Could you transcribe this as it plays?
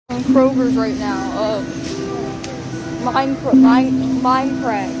on Kroger's right now.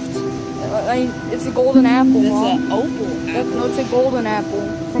 Minecraft. It's a golden apple, Mom. It's an opal. No, it's a golden apple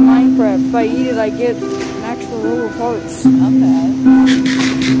from Minecraft. If I eat it, I get an extra row of hearts. Okay.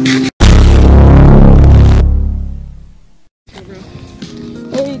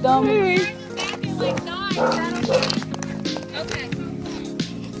 Hey, Dominic. Okay.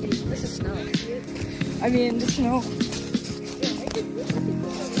 This is snow. I mean, the snow.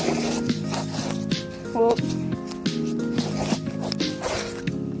 Well,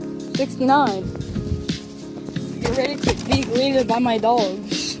 69. You're ready to be greeted by my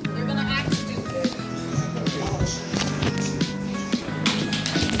dogs. They're gonna act stupid.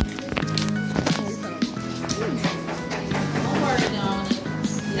 Don't worry, Dominic.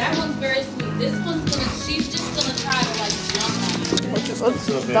 That one's very sweet. This one's she's just gonna try to like jump on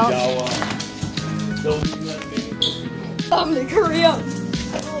you. Dominic, hurry up.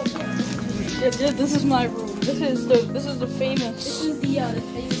 Yeah, this is my room. This is the famous. This is the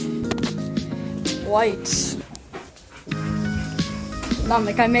famous lights.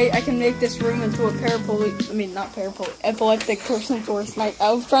 Dominic, I can make this room into a epileptic person's worst night.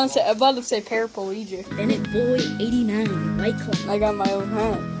 I was about to say paraplegic. Bennett Boy 89 Light Club. I got my own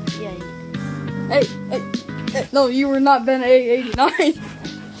hat. Yeah. Hey, no, you were not Ben A89.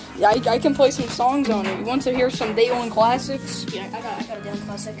 Yeah, I can play some songs on it. You want to hear some Day One classics? Yeah, I got a Day One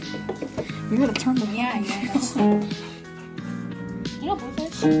classic. You gotta turn them. Yeah. You know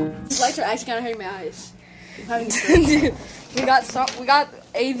Bluefish? These lights are actually kind of hurting my eyes. Dude, we got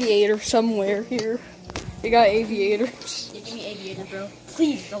aviator somewhere here. We got aviators. Yeah, give me aviator, bro.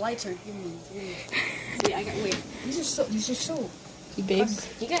 Please, the lights are giving me. Wait. These are so Big.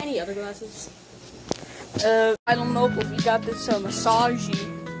 You got any other glasses? I don't know, but we got this massage.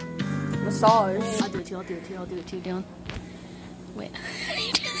 I'll do it too, Dylan. Wait. How do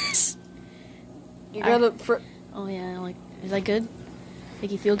you do this? You gotta Oh yeah, like, is that good?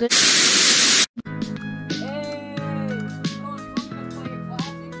 Make you feel good?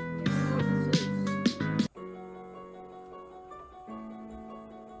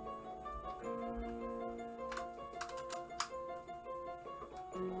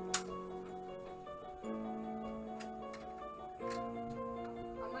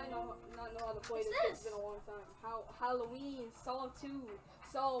 Play this. It's been a long time. Halloween, Saw 2,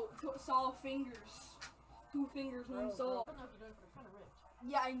 Saw fingers. 2 fingers, 1 saw.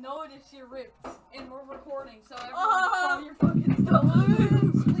 Yeah, I noticed you're ripped. And we're recording, so everyone saw your fucking stuff.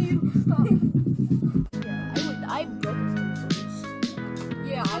 Please stop. Yeah, I broke it.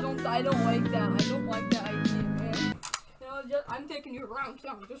 Yeah, I don't like that. I don't like that idea, man. You know, I'm taking you around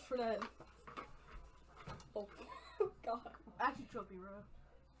town just for that. Oh, God. Actually, trophy, bro.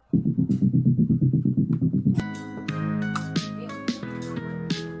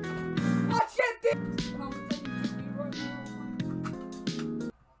 Watch it, bitch!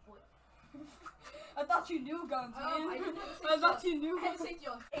 I thought you knew guns, man. I thought you knew guns.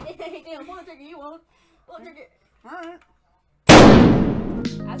 Hey, damn, want to take it, you won't. We'll take it. Alright.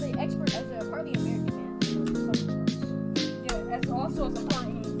 As a partly American man, yeah, as a partly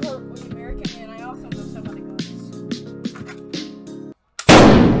American man, I also know some of the guns.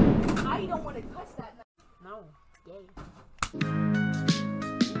 I don't want to touch that. No, gay.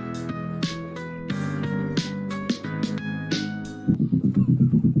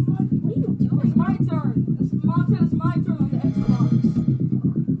 What are you doing? It's my turn. Mom said it's my turn on the Xbox.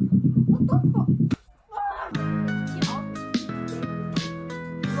 What the fuck? Get off.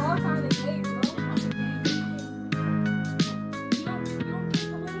 We're all kind of gay, bro.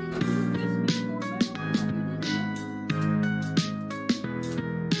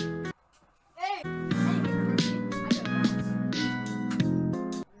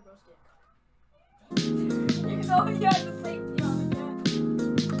 Oh yeah, the safety on again.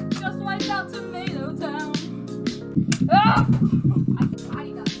 Just wiped out Tomato Town. Ah! I can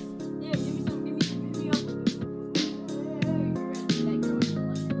potty nuts. Yeah, give me up.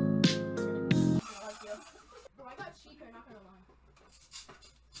 Bro, I got cheap hair, not gonna lie.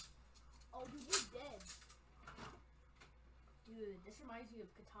 Oh, dude, you're dead. Dude, this reminds me of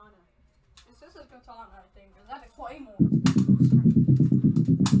Katana. This is a katana, I think. Is that a claymore?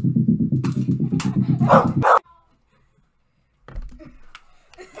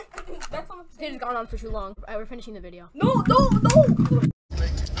 It has gone on for too long. We're finishing the video. No!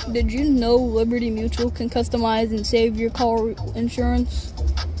 Did you know Liberty Mutual can customize and save your car insurance?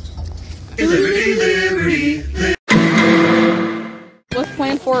 Liberty. Let's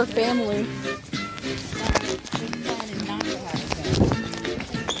plan for a family.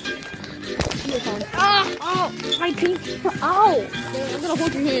 Ah! Oh! My pinky! Ow! I'm gonna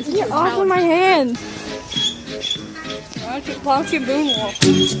hold your hand. Get off of my hand! Why don't you moonwalk?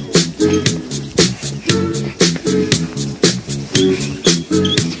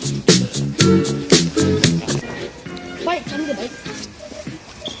 Bike, I'm the bike.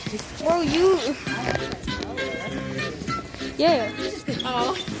 Bro, you... Yeah.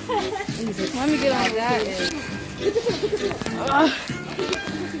 Oh. Let me get on that.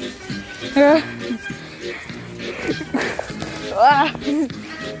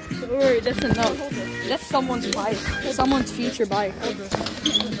 Alright, that's enough. That's someone's bike. Someone's future bike.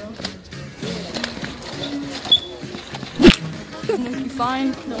 You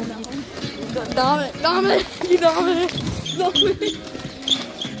fine? No, no. Dominic! You Dominic!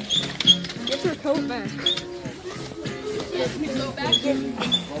 Get your coat back.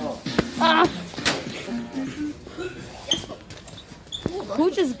 Ah!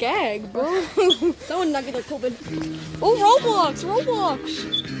 Who just gagged, bro? Someone not get their COVID. Oh, Roblox!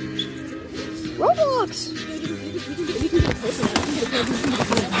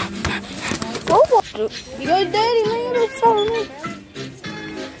 You got daddy, man. Don't follow me.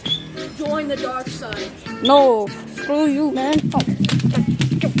 Join the dark side. No, screw you, man.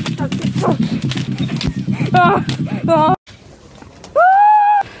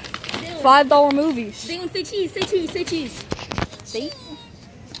 $5 movies. Say cheese, say cheese, say cheese. See?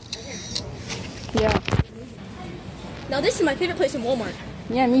 Yeah. Now this is my favorite place in Walmart.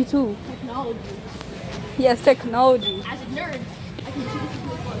 Yeah, me too. Technology. Yes, technology. As a nerd, I can choose to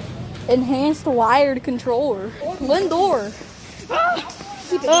play. Enhanced wired controller. Lindor.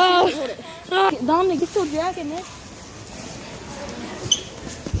 Keep it, hold it. Dominic, get your jacket, man.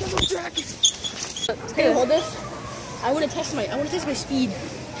 Hey, hold this. I want to test my speed.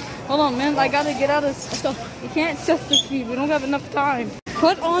 Hold on, man. I gotta get out of this. Let's go. You can't test the speed. We don't have enough time.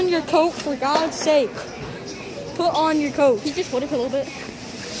 Put on your coat, for God's sake. Put on your coat. Can you just hold it for a little bit?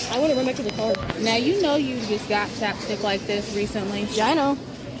 I want to run back to the car. Now you know you just got chapstick like this recently. Yeah, I know.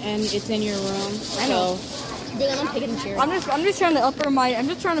 And it's in your room. I know. Then I'm taking the chair. I'm just trying to I'm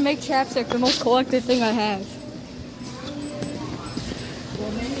just trying to make chapstick the most collected thing I have.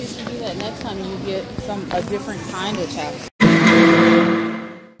 Well, maybe if you do that next time, you get a different kind of chapstick.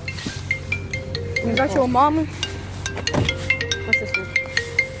 You got your mama? What's this one?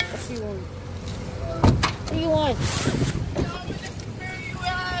 What do you want? What do you want?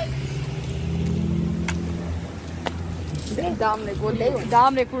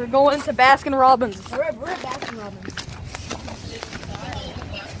 Dominic, we're going to Baskin Robbins. We're at Baskin Robbins.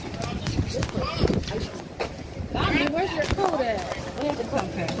 Dominic, where's your coat at?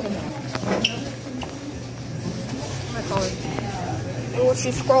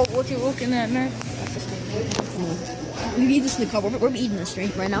 What you looking at, man? We eat this in the car. We're eating this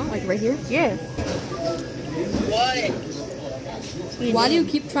right now, like right here. Yeah. Why do you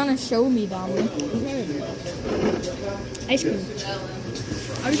keep trying to show me, Dominic? Ice cream.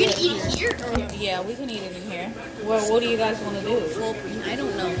 Are we gonna eat it here? Or? Yeah, we can eat it in here. Well, what do you guys want to do? Well, I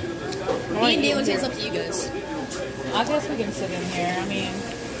don't know. Me and Dalen say it's up to you guys. I guess we can sit in here. I mean,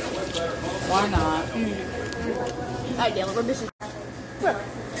 why not? Alright, Dalen, we're missing. We're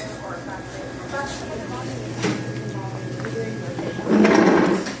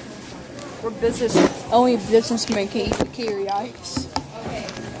only businessmen can carry ice.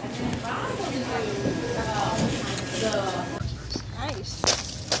 Nice.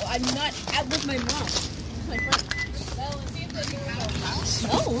 Well, I'm not out with my mom. With my friend. No, with my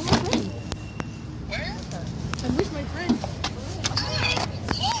friend. Where? I'm with my friend.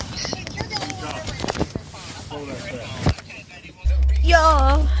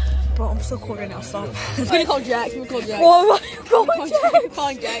 Yeah. Bro, I'm so cold right now. Stop. I'm gonna call Jax. I'm gonna call Jax. Why are you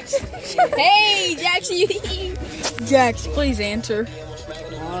calling Jax? Hey, Jaxie. Jax, please answer.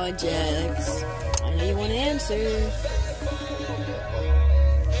 Oh, Jax. I know you want to answer.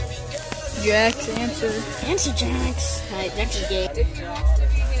 Jax, answer. Answer, Jax. Alright, Jax is gay.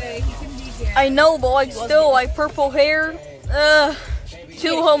 I know, but like still, like purple hair.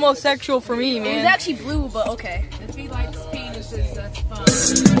 Too homosexual for me, man. He's actually blue, but okay. If he likes penises, that's fine.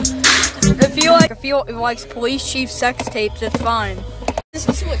 If he likes police chief sex tapes, that's fine.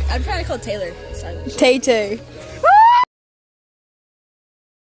 I'm trying to call Taylor. Tay-Tay.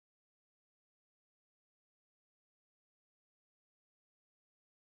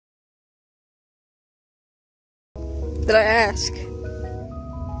 Did I ask?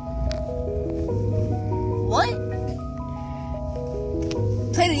 What?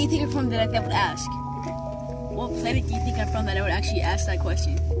 Planet do you think I'm from that I would ask? What planet do you think I'm from that I would actually ask that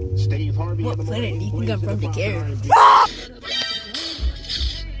question? What planet do you think I'm from to care?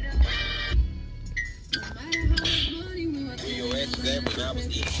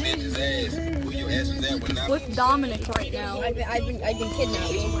 With Dominic right now. I've been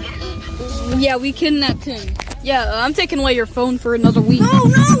kidnapped. Yeah, we kidnapped him. Yeah, I'm taking away your phone for another week. No!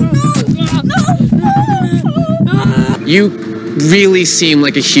 You really seem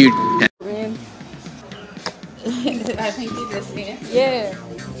like a huge. I think you just did. Yeah.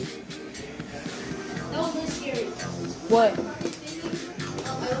 That was really scary. What? I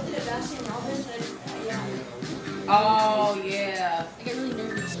looked at Baskin and Robbins and Oh, yeah. I get really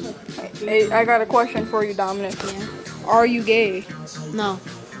nervous. Hey, I got a question for you, Dominic. Yeah. Are you gay? No.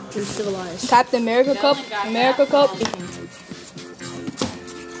 You're civilized. Captain America Cup? America Cup?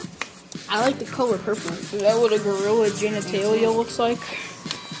 I like the color purple. Is that what a gorilla genitalia looks like?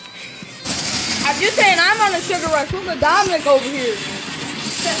 I'm just saying, I'm on a sugar rush. Look at Dominic over here.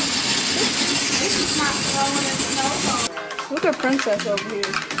 Look at Princess over here.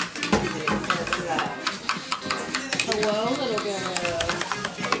 Hello, little girl.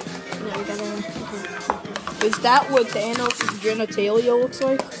 Is that what Thanos' genitalia looks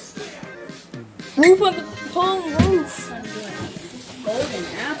like? Roof of the palm roof. Golden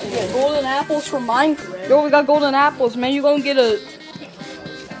apple. Yeah, golden apples from Minecraft. Yo, we got golden apples, man. You gonna get a...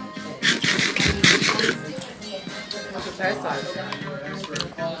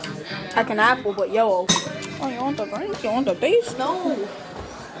 Like an apple, but yellow. Oh, you want the green? You want the base? No.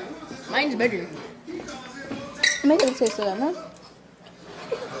 Mine's bigger. Make it taste of that, man.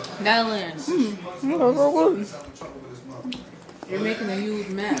 Dylan, That's real good. you're making a huge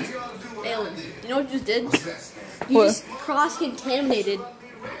mess. Alan, you know what you just did? You What? just cross-contaminated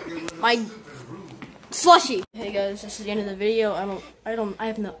my slushy. Hey guys, this is the end of the video. I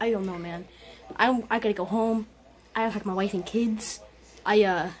don't know, man. I gotta go home. I have like my wife and kids.